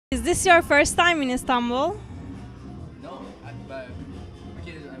Is this your first time in Istanbul? No, but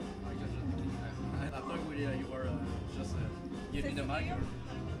okay, I thought you were just give me the mic.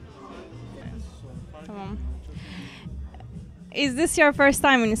 Tamam. Is this your first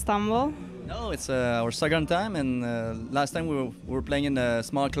time in Istanbul? No, it's our second time, and last time we were playing in a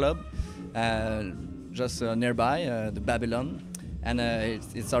small club, just nearby, the Babylon, and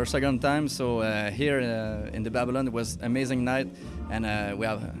it's our second time. So here in the Babylon, it was amazing night, and we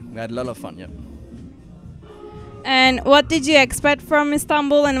had a lot of fun. Yeah. And what did you expect from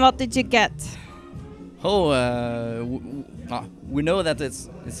Istanbul and what did you get? Oh, we know that it's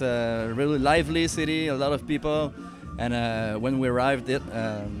a really lively city, a lot of people, and when we arrived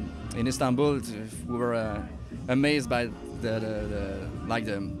in Istanbul, we were amazed by the like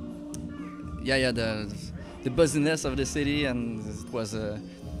the buzziness of the city, and it was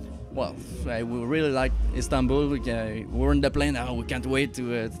well, we really like Istanbul. We were in the plane. Oh, we can't wait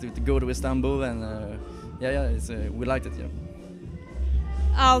to go to Istanbul, and we liked it. Yeah.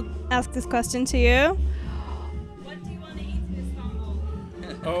 I'll ask this question to you. What do you want to eat in Istanbul?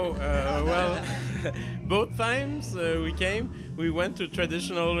 Oh, well, both times we came, we went to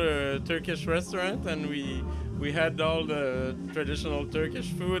traditional Turkish restaurant, and we had all the traditional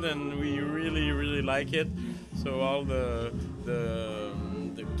Turkish food, and we really like it. So all the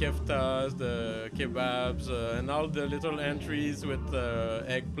keftas, the kebabs, and all the little entries with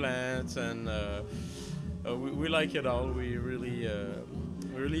eggplants, and we like it all. We really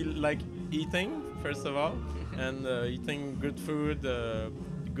like eating, first of all, and eating good food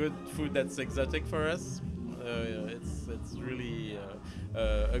that's exotic for us. It's really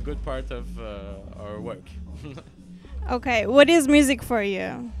a good part of our work. Okay, what is music for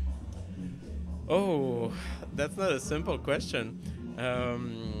you? Oh, that's not a simple question.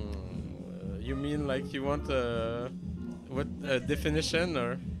 You mean like you want what a definition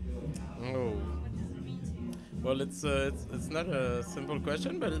or? Oh. Well, it's not a simple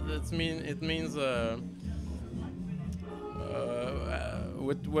question, but it means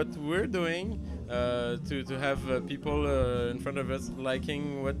what we're doing to have people in front of us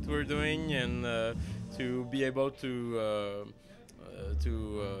liking what we're doing, and to be able to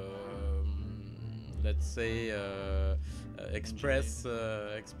let's say express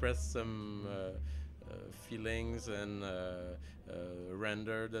some feelings, and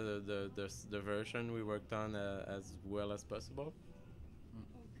render the version we worked on as well as possible.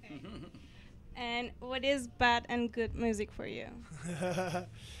 Okay. And what is bad and good music for you?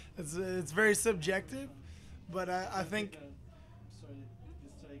 It's very subjective, but I think. Sorry,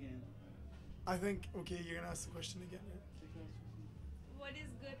 let's try again. I think okay. You're gonna ask the question again. Right? What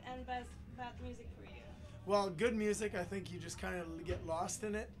is good and bad music for you? Well, good music, I think you just kind of get lost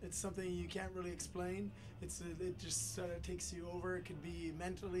in it. It's something you can't really explain. It just sort of takes you over. It could be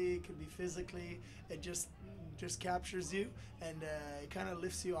mentally, it could be physically. It just captures you, and it kind of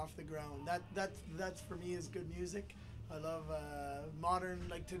lifts you off the ground. That's for me is good music. I love modern,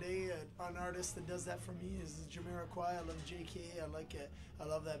 like today, an artist that does that for me is Jamiroquai. I love JK. I like it. I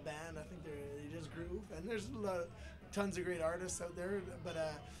love that band. I think they just groove. And there's tons of great artists out there, but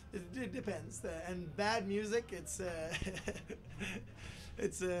it depends. And bad music, it's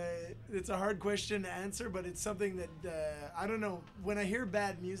a hard question to answer, but it's something that I don't know. When I hear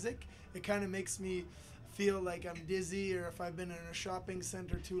bad music, it kind of makes me feel like I'm dizzy, or if I've been in a shopping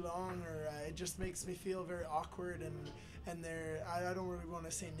center too long, or it just makes me feel very awkward, and I don't really want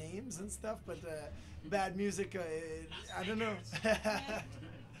to say names and stuff, but bad music, I don't know.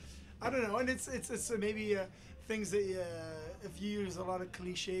 I don't know, and it's maybe things that if you use a lot of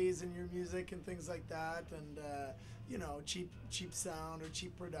cliches in your music and things like that, and cheap sound or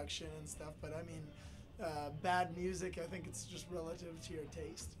cheap production and stuff. But I mean, bad music, I think it's just relative to your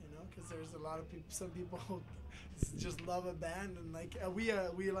taste, because there's a lot of people. Some people just love a band, and like we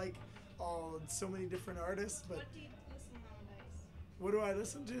like so many different artists. But What do you listen nowadays? what do I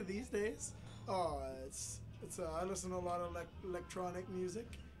listen to these days? Oh, I listen to a lot of electronic music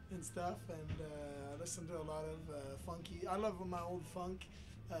and stuff, and I listen to a lot of funky. I love my old funk,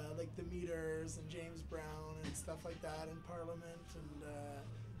 like the Meters and James Brown and stuff like that, and Parliament, and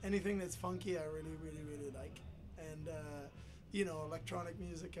anything that's funky I really like. And electronic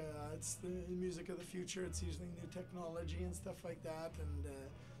music, it's the music of the future. It's using new technology and stuff like that. And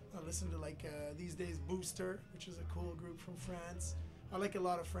I listen to these days Booster, which is a cool group from France. I like a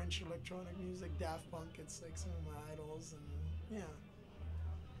lot of French electronic music. Daft Punk, it's like some of my idols, and yeah.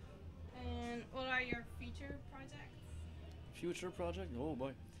 And what are your future projects? Future project? Oh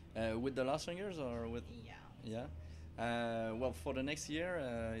boy, with the Last Fingers or with? Yeah. Yeah. Well, for the next year,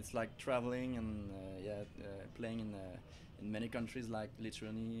 it's like traveling and playing in many countries like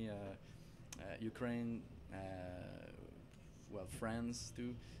Lithuania, Ukraine, well, France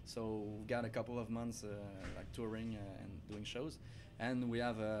too. So we've got a couple of months like touring and doing shows, and we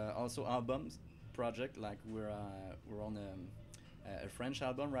have also albums project. Like we're on a French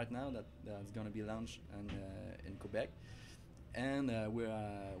album right now that's gonna be launched in Quebec, and we're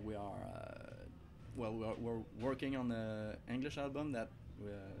working on the English album that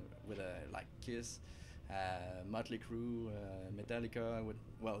with like Kiss, Motley Crue, Metallica.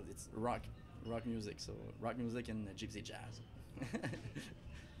 It's rock music, so rock music and gypsy jazz.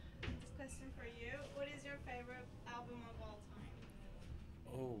 This question for you. What is your favorite album of all time?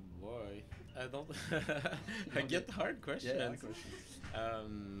 Oh boy, I don't. I get hard questions. Yeah,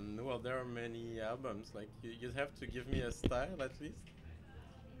 questions. Well, there are many albums. Like you have to give me a style at least.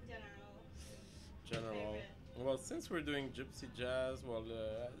 In general. General. Favorite. Well, since we're doing gypsy jazz, well,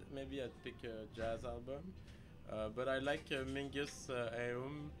 maybe I'd pick a jazz album. But I like Mingus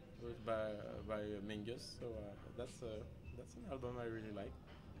Eum by Mingus, so that's an album I really like.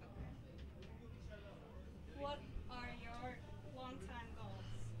 What are your long-time goals?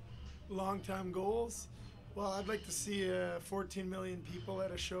 Long-time goals. Well, I'd like to see 14 million people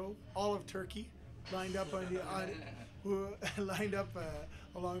at a show, all of Turkey, lined up who lined up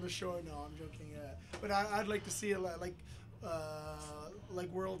along the shore. No, I'm joking. But I'd like to see like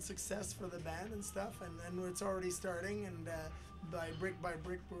world success for the band and stuff, and it's already starting. And by brick,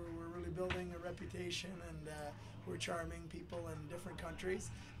 we're really building a reputation, and we're charming people in different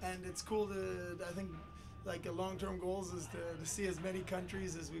countries. And it's cool to, I think, like a long-term goals is to see as many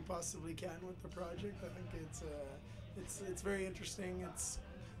countries as we possibly can with the project. I think it's very interesting. It's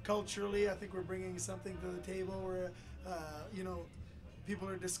culturally, I think we're bringing something to the table where people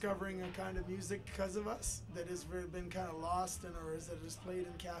are discovering a kind of music because of us that has been kind of lost or that is played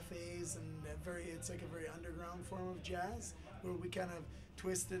in cafes, and it's like a very underground form of jazz where we kind of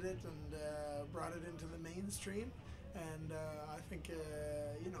twisted it and brought it into the mainstream. And I think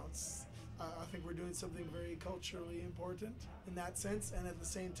I think we're doing something very culturally important in that sense, and at the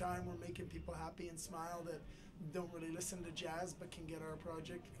same time we're making people happy and smile that don't really listen to jazz but can get our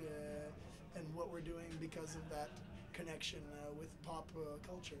project and what we're doing because of that connection with pop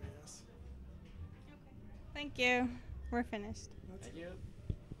culture. Yes. Thank you. We're finished. Thank you.